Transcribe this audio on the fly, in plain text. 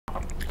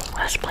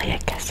Let's play a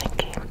guessing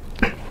game.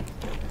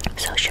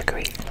 So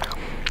sugary.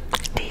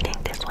 Do you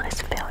think this one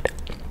is filled?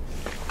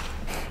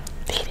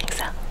 Do you think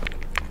so?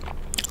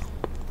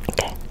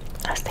 Okay,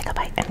 let's take a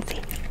bite and see.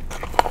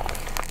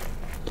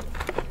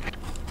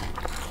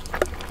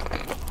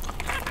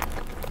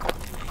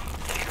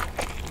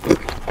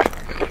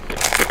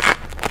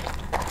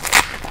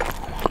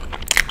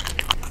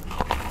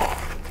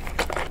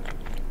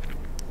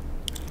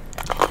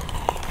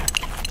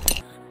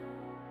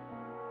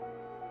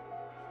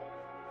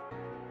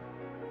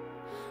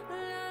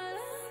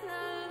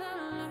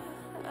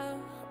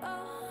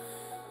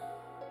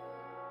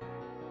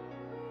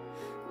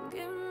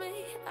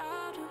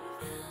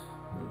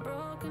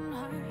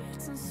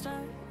 And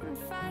starting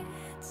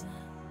fights,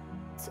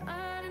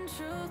 turning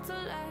truth to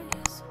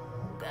lies.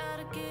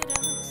 Gotta get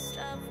up,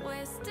 stop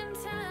wasting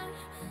time.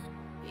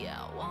 Yeah,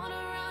 I wanna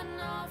run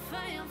off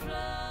and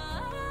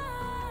fly.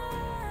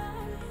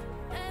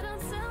 And I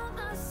tell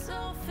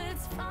myself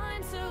it's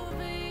fine to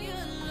be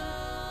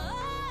alone,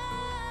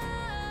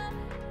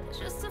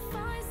 just to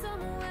find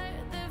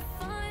somewhere that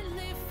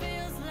finally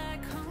feels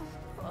like home.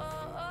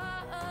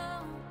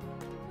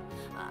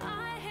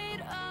 I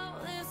hate all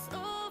this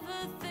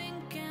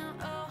overthinking.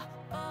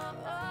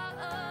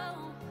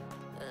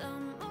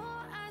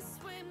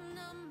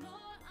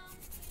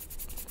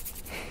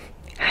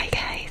 Hi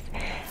guys,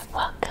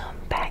 welcome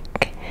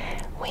back.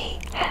 We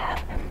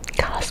have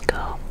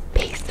Costco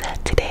pizza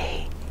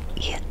today.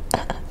 Yeah,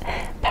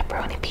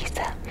 pepperoni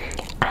pizza.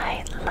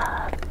 I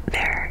love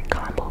their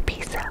combo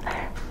pizza,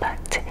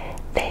 but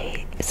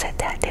they said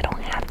that they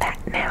don't have that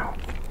now.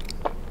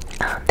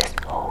 This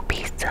whole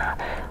pizza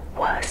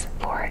was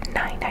for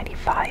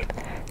 $9.95.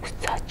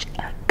 Such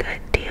a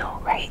good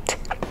deal, right?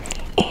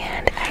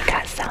 And I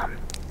got some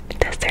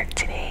dessert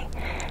today.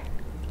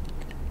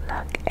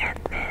 Look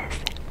at this.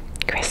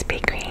 Krispy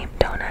Kreme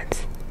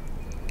donuts.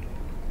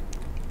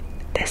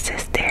 This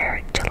is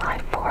their July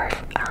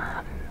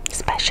 4th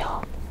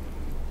special.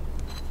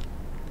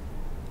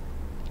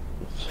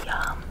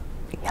 Yum,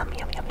 yum,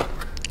 yum, yum.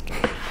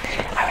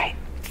 Alright,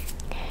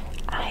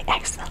 I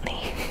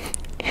accidentally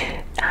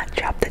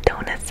dropped the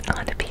donuts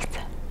on the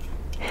pizza.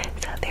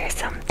 So there's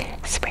some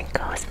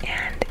sprinkles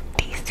and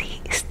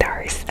DC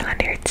stars on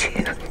there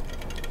too.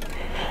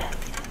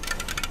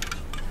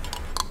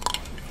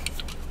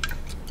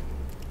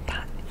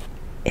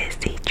 Is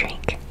the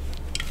drink.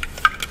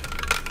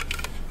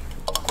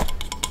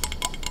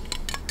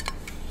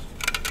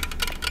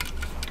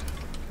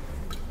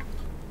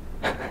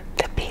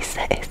 The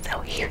pizza is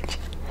so huge.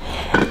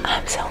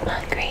 I'm so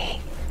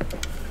hungry.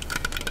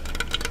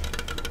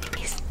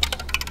 These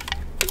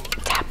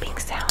tapping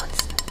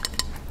sounds.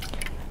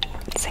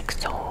 It's like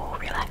so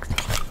relaxing.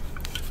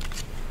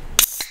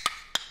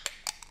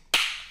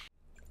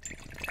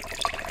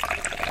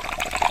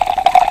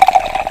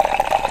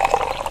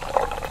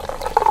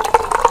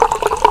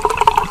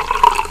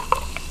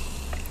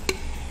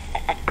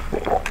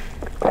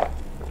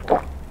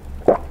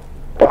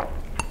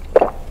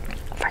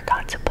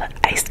 Forgot to put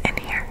ice in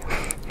here.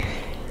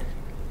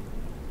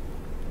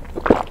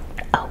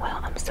 Oh well,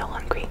 I'm so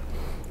hungry.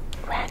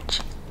 Ranch,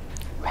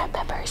 red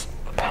peppers,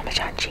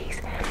 Parmesan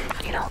cheese.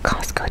 You know,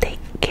 Costco, they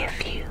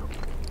give you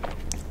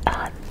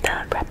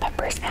the red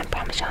peppers and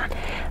Parmesan,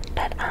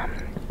 but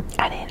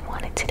I didn't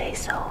want it today,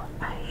 so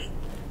I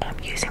am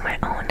using my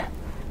own.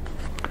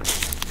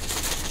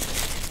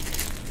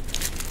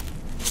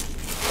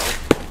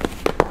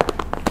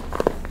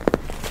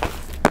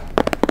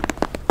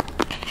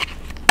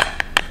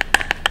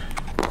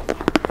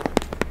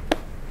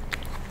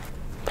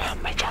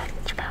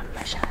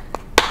 Parmesan.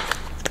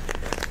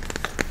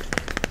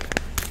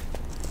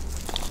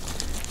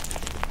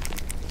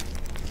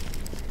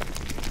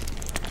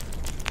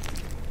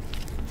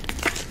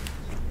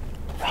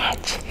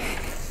 Ranch,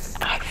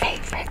 our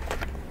favorite.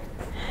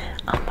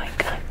 Oh my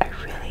god, I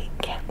really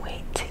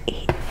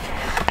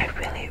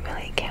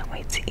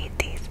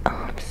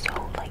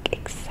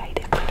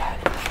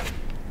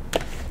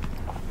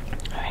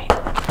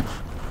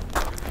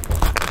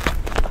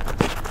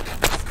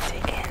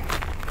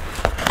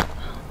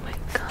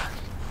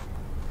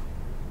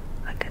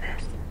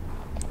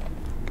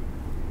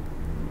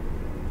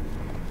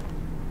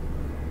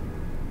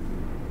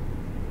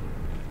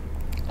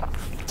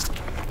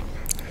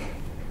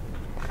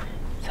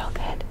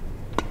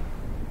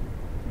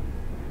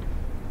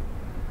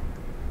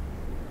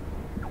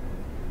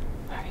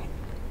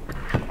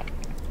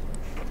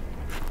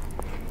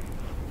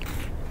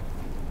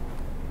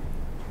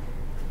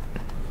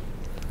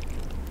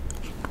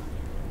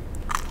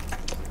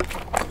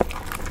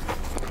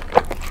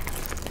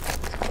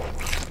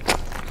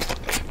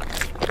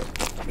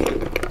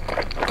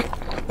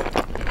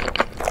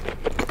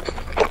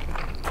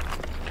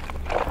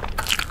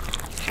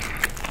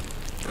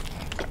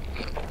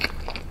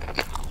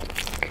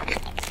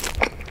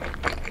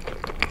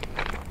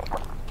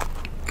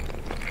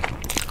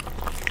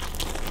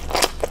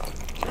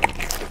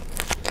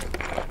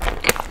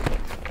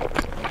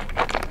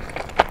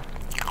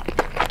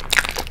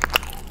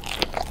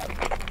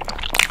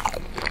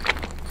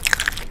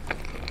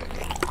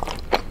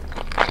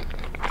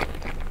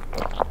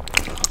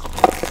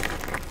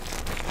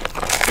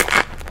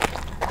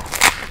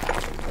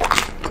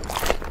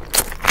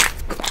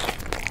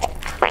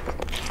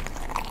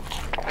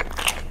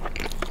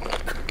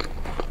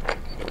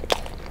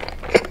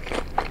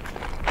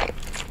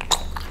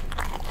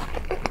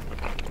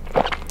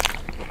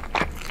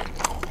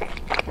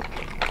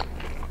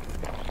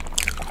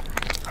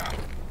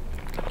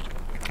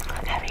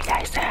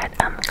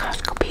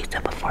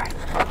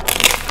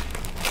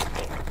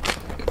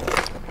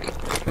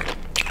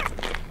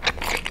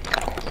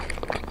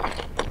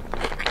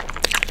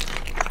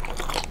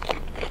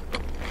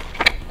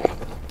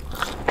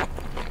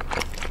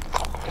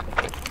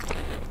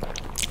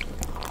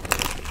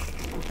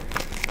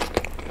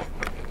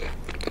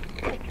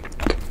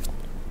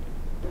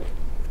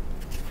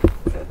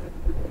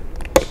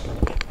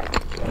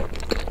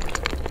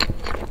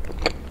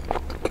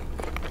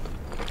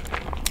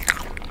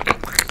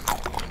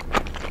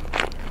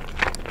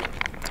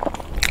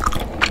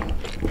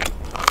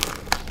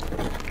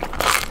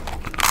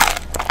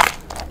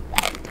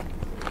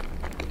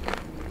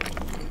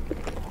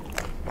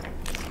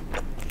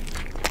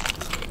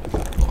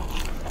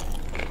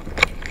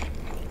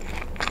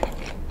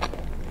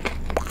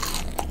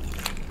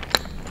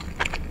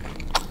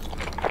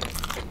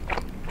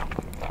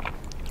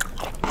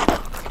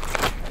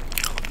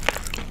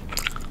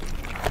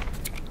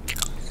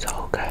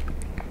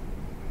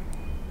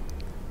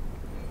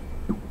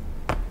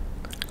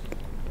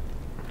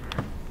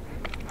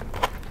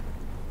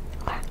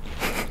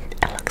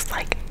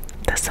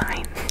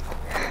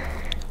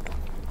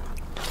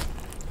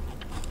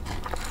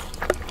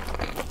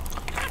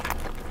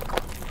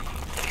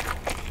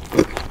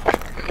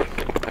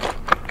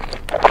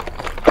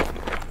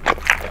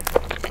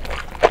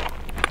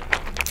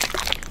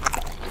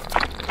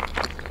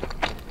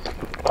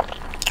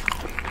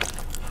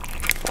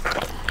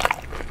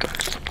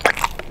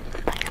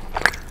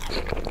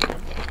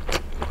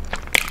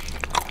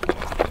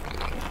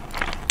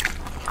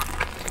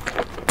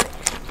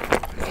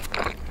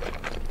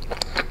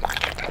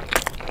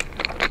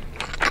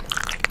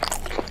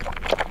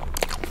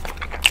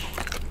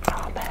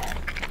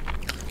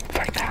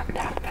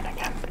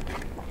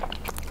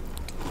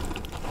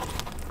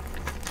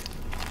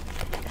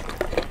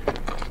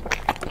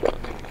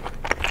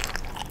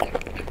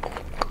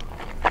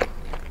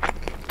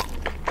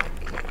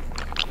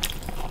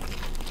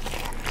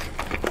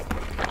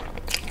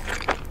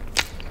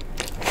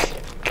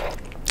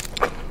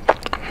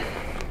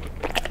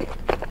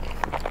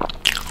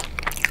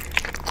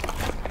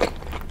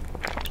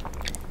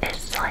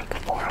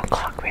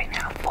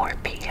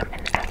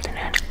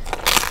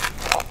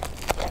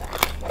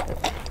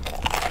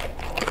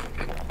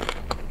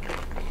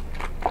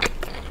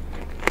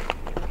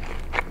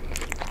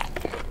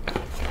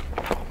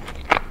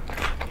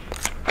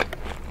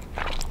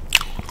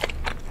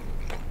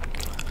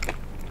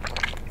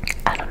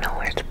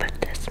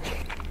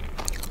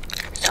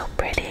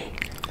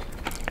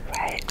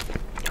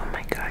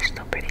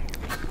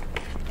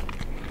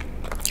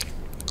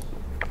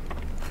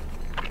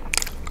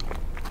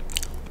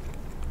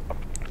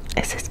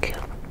This is cute.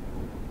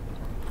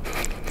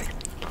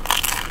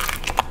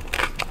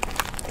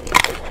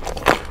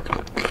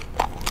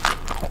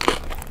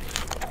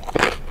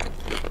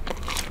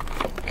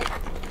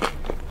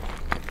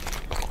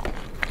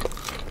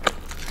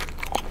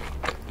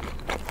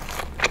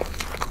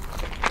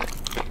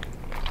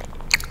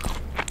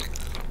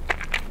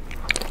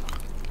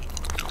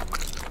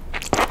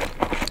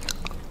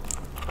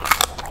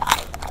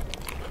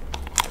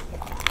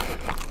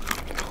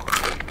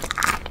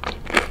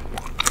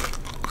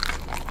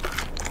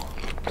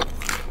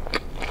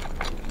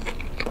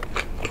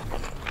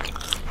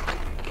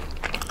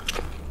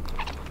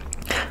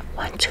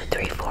 One, two,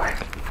 three, four.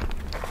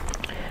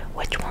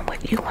 Which one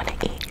would you want to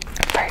eat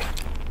first?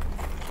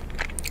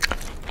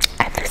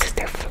 And this is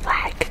their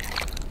flag.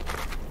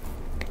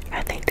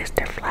 I think this is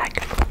their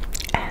flag.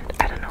 And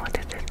I don't know what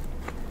this is.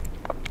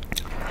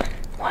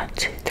 One,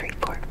 two, three,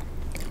 four.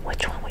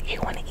 Which one would you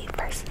want to eat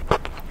first?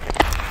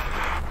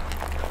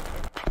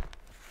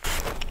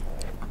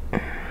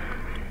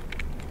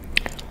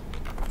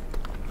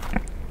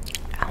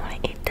 I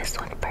want to eat this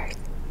one first.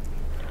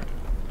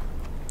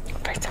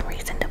 For some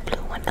reason, the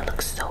blue one, it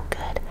looks so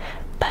good,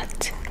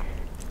 but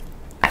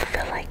I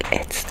feel like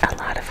it's a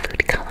lot of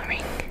food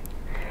coloring.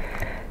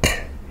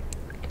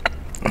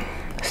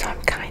 So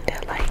I'm kind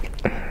of like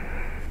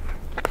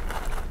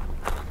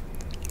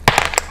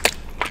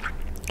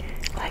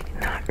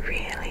not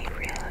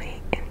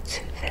really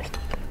into this.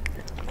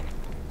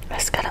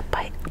 Let's get a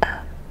bite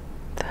of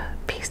the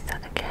pizza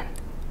again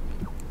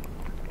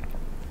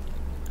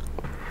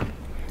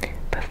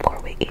before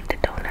we eat the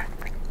donut.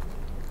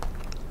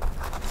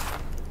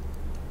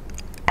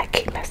 I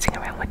keep messing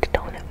around with the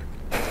donut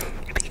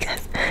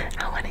because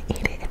I want to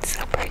eat it. It's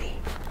so pretty.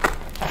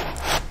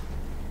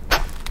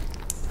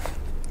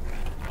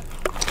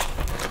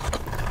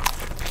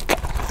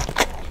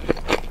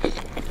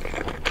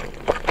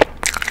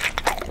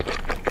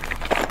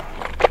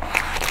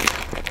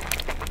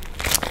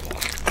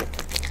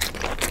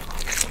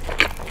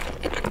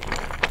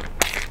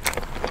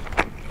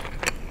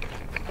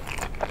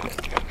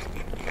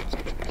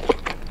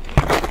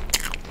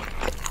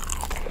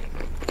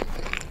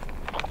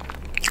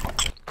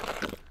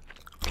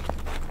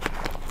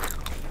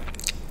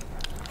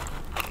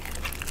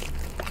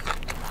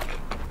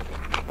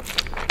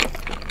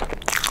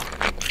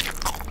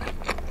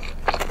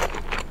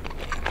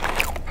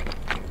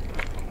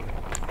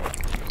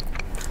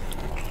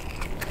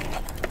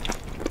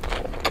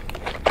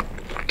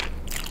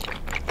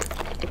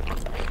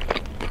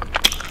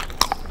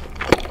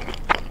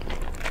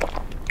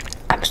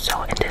 I'm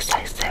so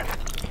indecisive.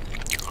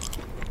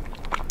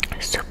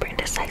 Super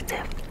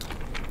indecisive.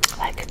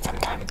 Like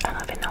sometimes I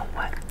don't even know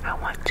what I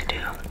want to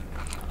do.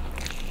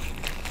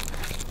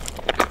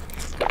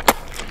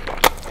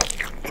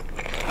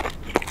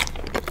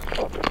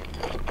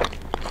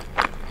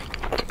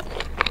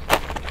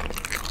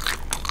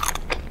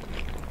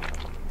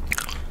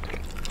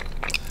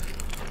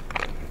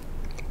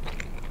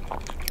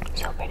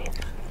 So pretty.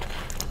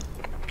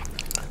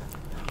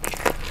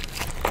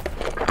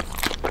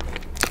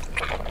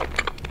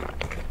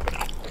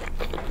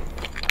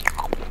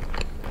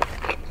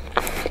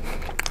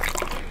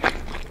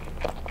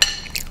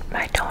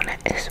 My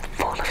donut is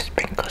full of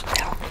sprinkles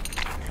now.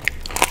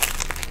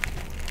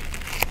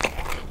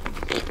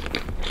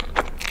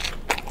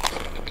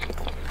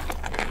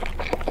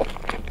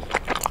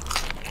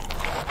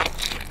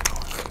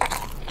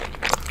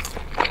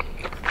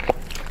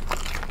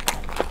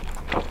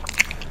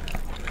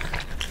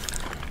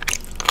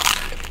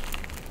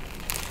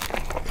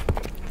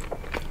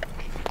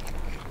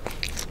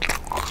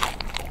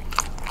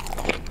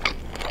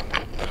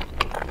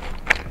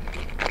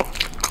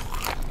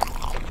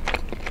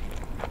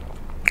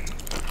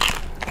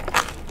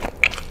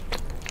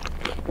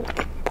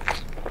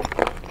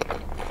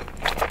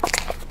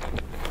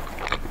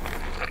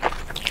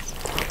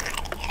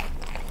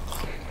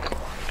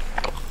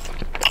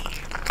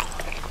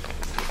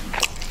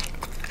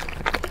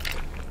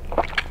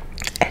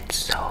 It's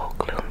so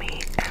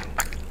gloomy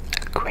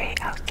and gray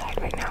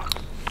outside right now.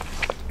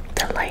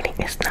 The lighting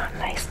is not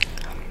nice.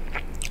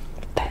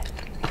 But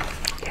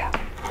yeah.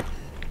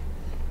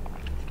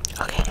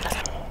 Okay,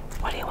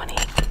 what do you want to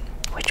eat?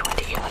 Which one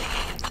do you want to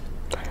eat?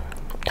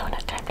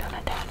 Donut time,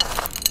 donut time.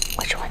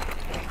 Which one?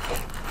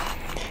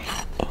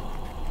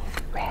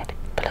 Red,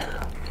 blue.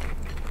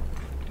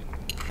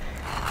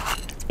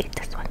 Eat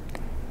this one.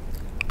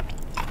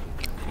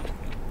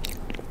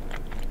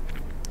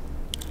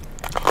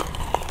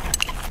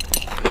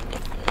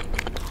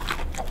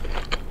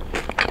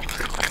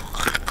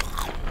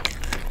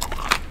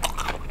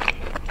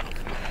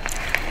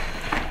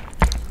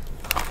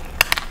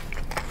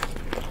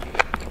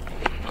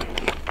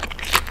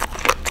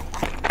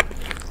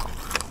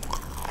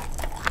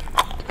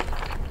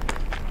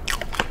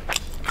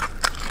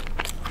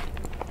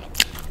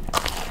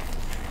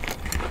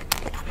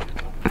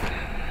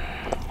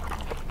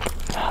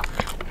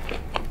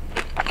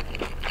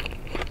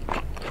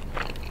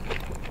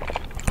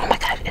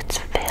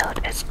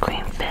 It's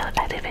cream filled.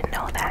 I didn't even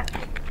know that.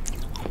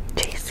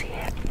 Do you see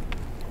it?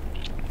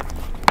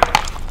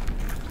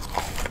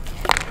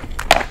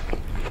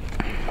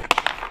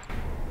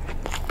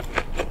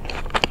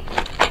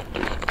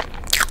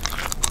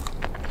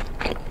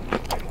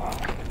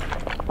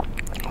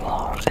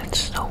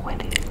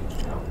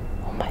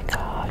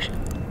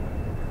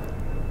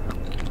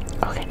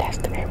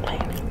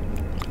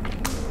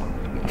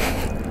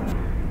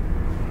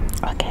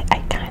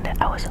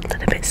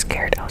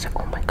 scared. I was like,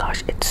 oh my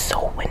gosh, it's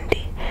so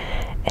windy.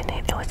 And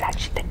then it was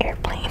actually the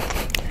airplane.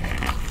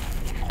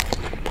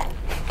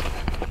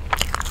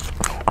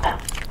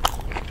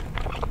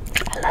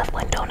 I love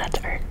when donuts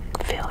are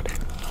filled.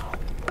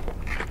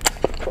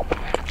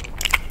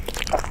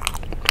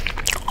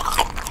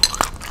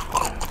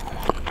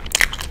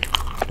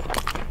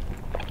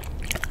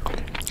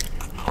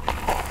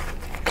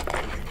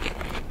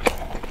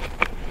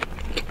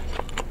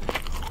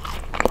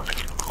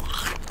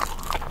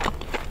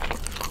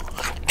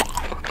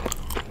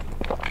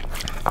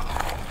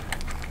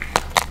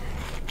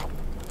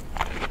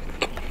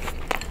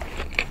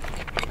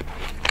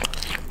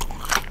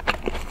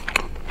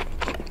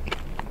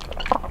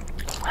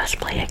 Let's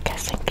play a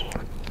guessing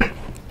game.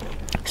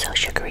 So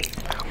sugary.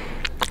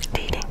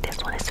 Do you think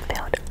this one is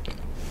filled?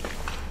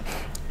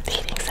 Do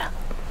you think so?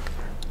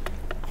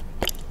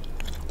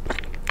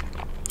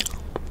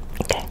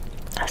 Okay,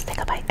 let's take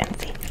a bite and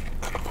see.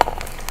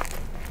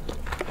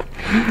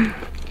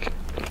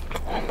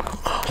 Oh my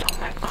god, oh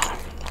my god.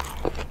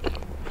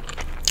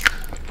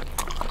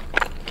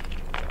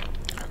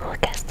 Who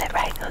guessed it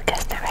right? Who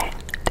guessed it right?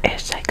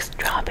 There's like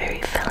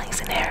strawberry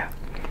fillings in there.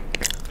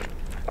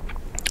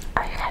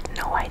 I had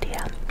no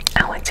idea.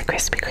 I went to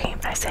Krispy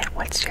Kreme. I said,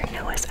 what's your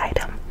newest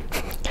item?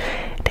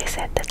 They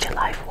said the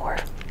July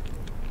 4th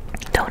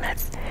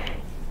donuts.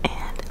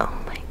 And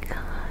oh my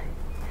god.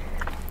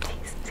 Do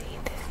you see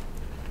this?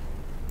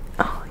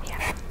 Oh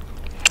yeah.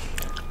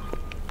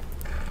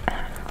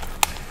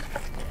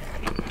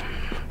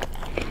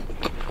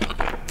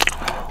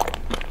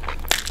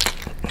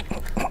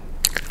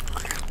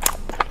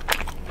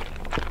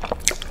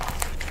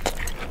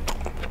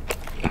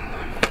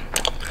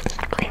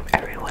 Cream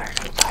everywhere.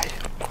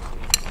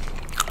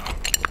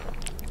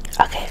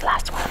 Okay,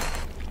 last one.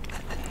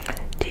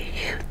 Do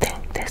you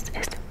think this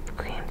is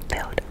cream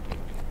filled?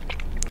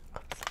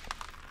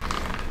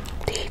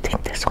 Do you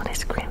think this one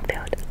is cream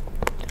filled?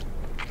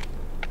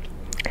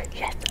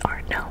 Yes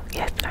or no?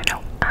 Yes or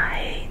no?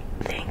 I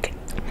think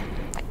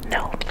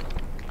no.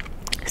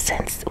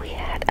 Since we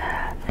had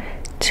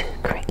two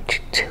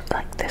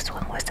like this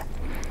one was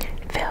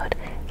filled,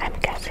 I'm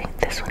guessing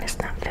this one is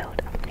not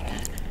filled.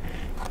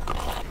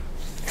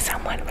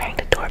 Someone rang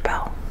the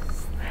doorbell.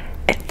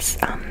 It's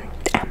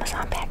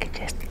Amazon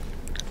packages.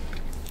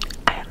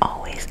 I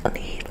always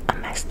leave a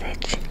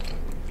message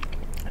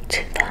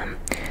to them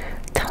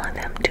telling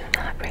them do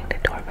not ring the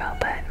doorbell,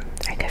 but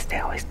I guess they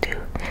always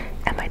do.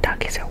 And my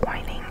doggies are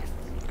whining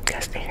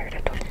because they heard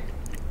the door.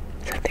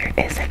 So there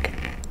is like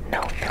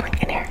no filling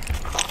in here.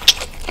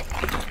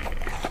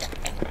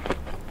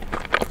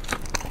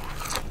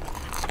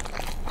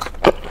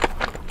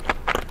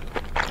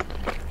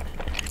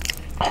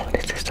 Oh,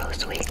 this is so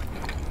sweet.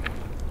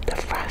 The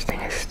frosting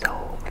is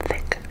so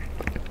thick.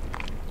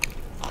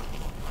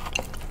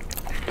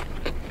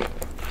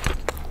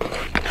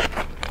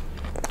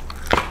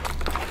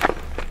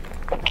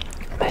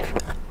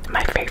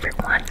 My favorite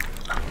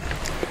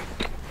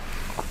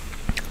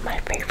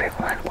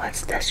one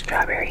was the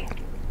strawberry.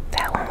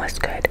 That one was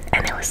good,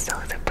 and it was so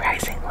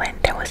surprising when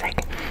there was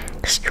like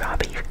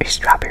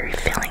strawberry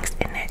fillings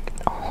in it.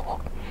 Oh,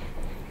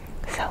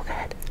 so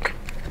good.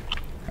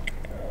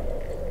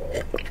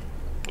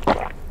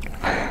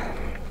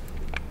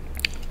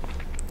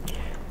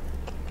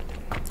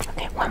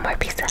 Okay, one more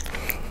pizza.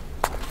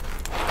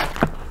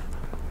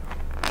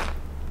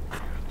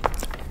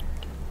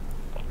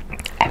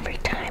 Every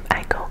time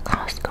I go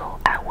Costco,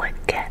 I would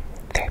get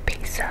their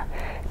pizza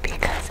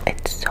because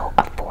it's so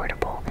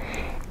affordable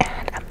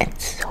and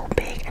it's so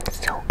big and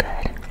so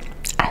good.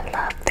 I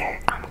love their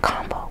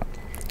combo.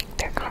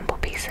 Their combo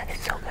pizza is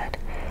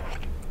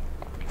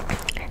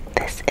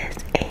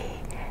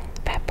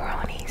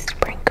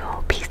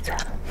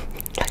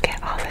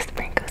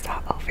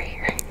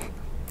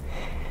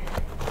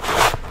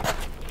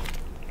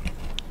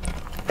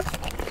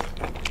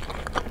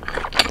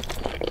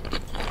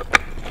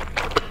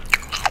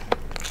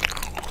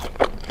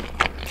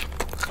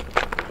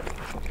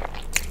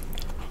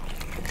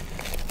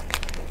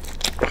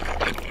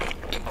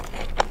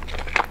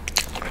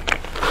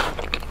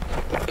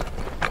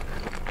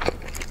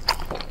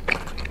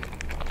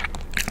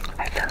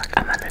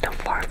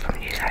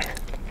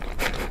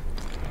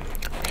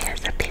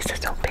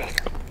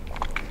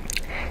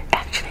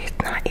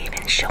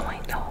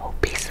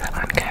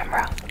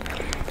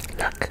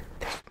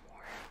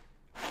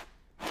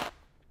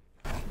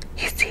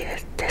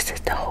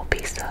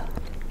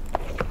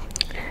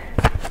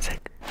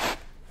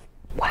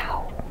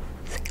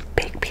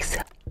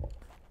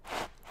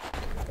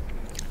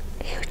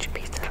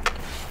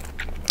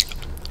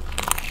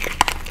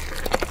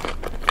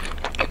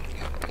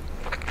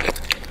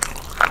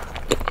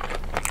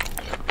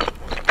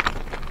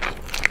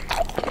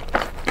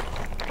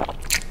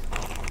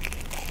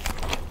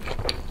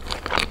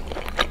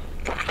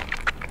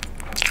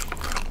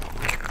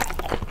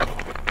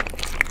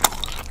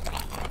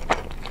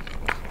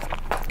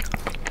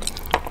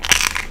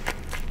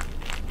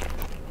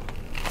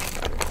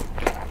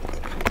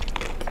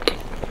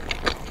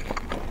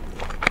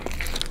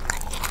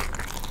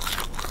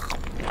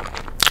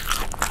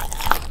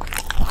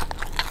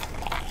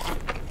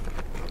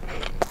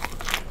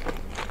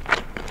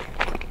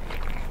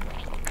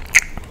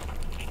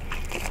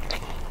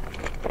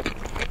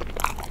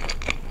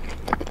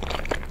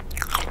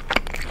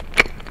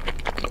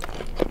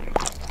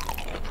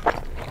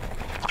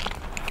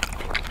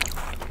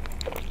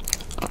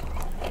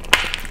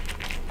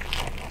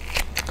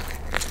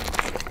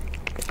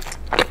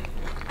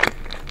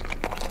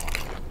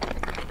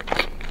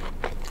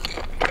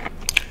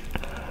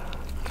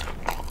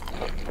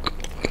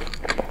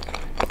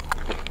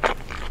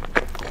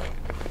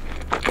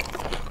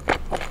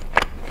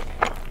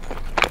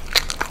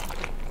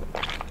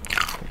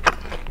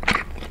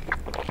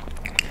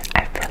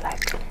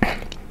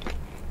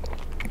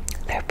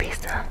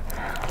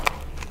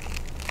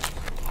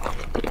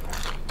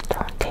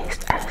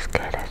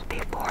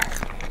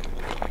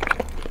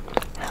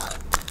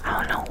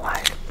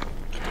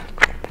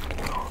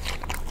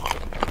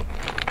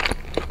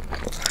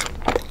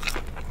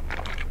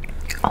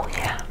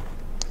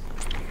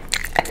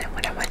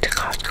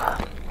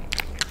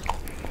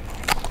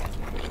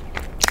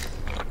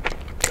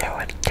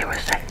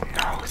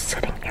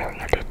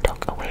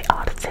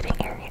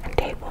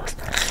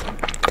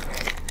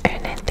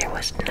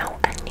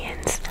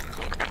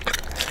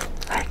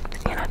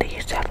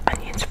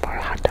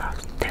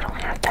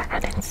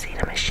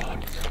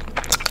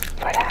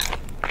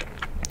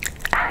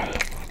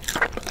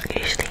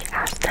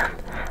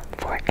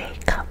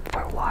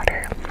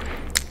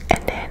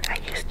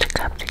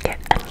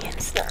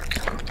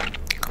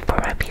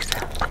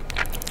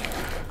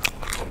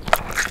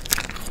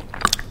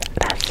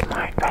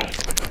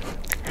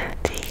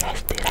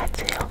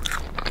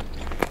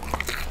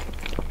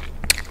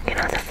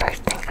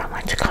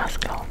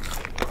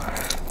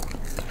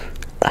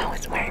I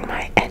was wearing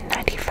my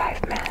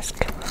N95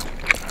 mask,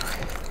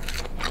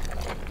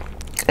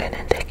 and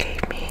then they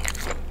gave me,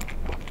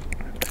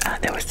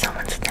 there was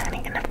someone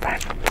standing in the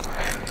front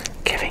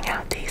giving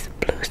out these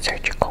blue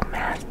surgical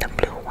masks, the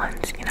blue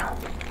ones, you know.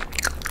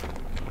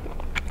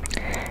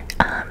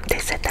 They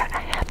said that I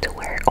have to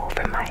wear it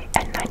over my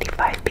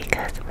N95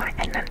 because my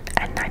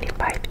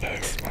N95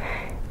 is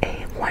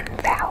a one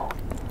valve.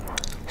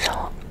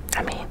 So,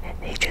 I mean,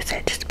 they just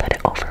said just put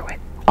it over it.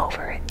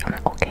 I'm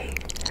like, okay.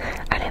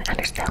 I didn't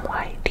understand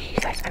why. Do you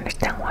guys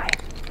understand why?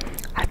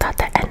 I thought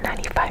that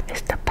N95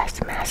 is the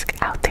best mask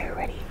out there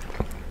already.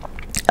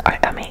 Or,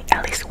 I mean,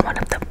 at least one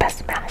of the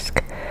best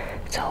masks.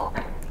 So,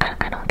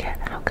 I don't get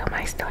how come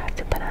I still have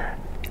to put a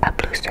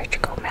blue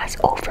surgical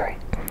mask over it.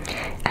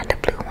 And the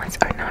blue ones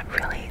are not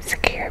really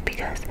secure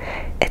because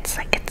it's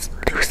like it's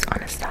loose on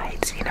the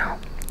sides, you know.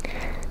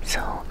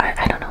 So,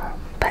 I don't know.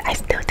 But I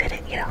still did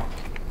it, you know.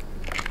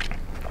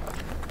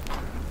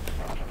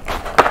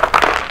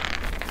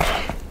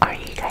 Are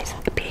you guys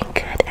being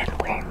good and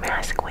wearing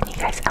masks when you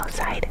guys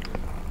outside?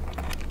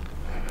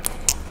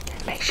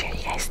 Make sure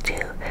you guys do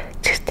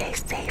to stay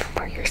safe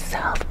for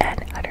yourself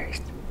and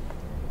others.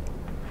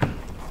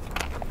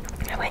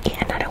 I might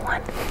eat another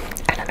one.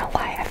 I don't know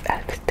why,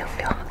 I still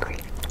feel hungry.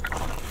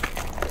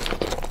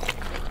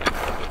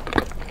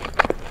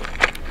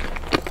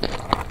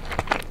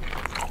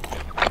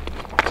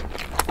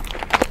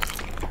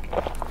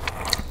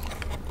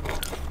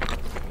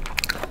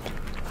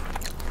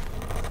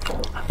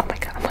 Oh my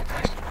god, oh my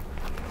gosh.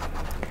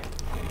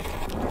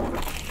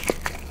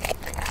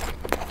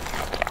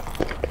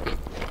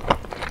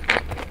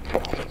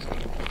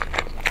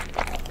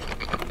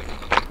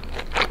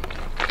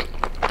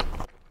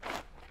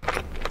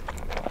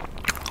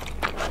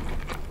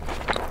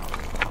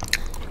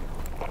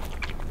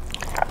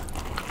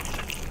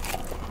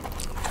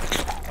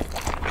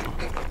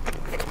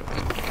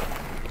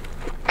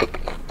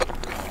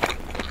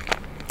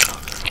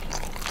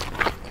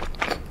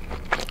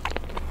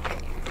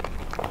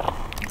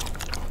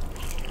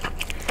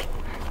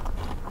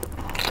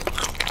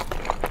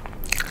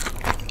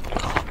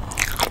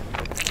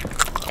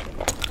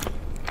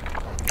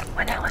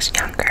 When I was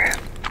younger,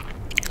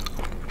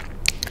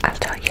 I'll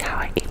tell you how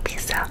I eat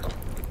pizza.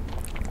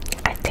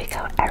 I take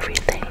out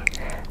everything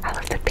out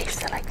of the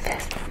pizza like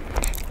this,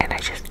 and I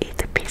just eat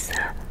the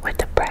pizza with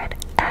the bread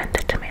and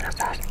the tomato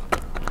sauce.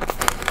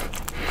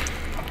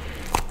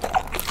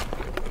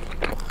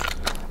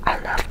 I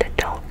love the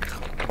dough.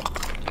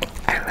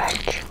 I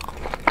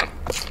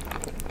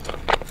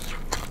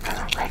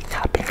don't like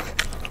toppings.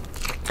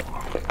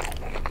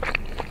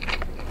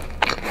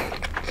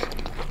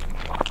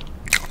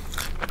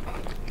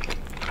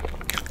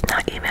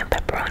 Not even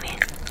pepperoni.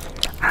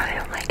 I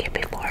don't like it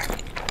before.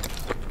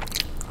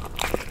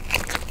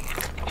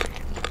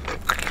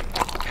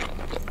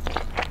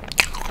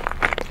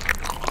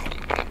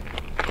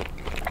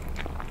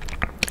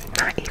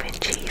 Not even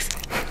cheese.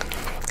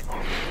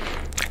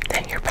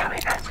 Then you're probably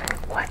asking,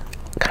 what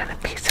kind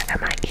of pizza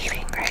am I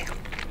eating, right?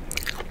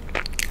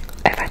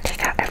 If I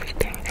take out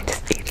everything and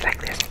just eat like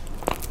this.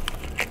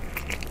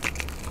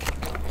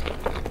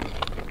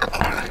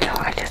 I don't know,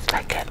 I just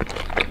like it.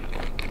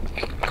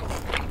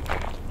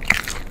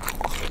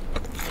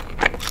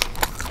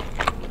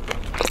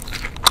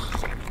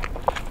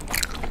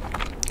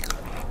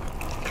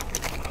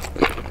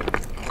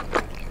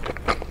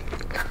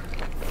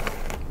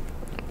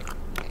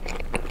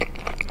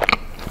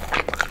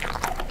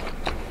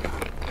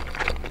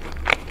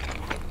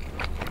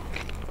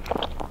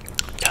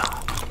 So,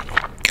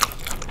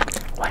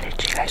 what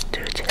did you guys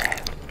do today?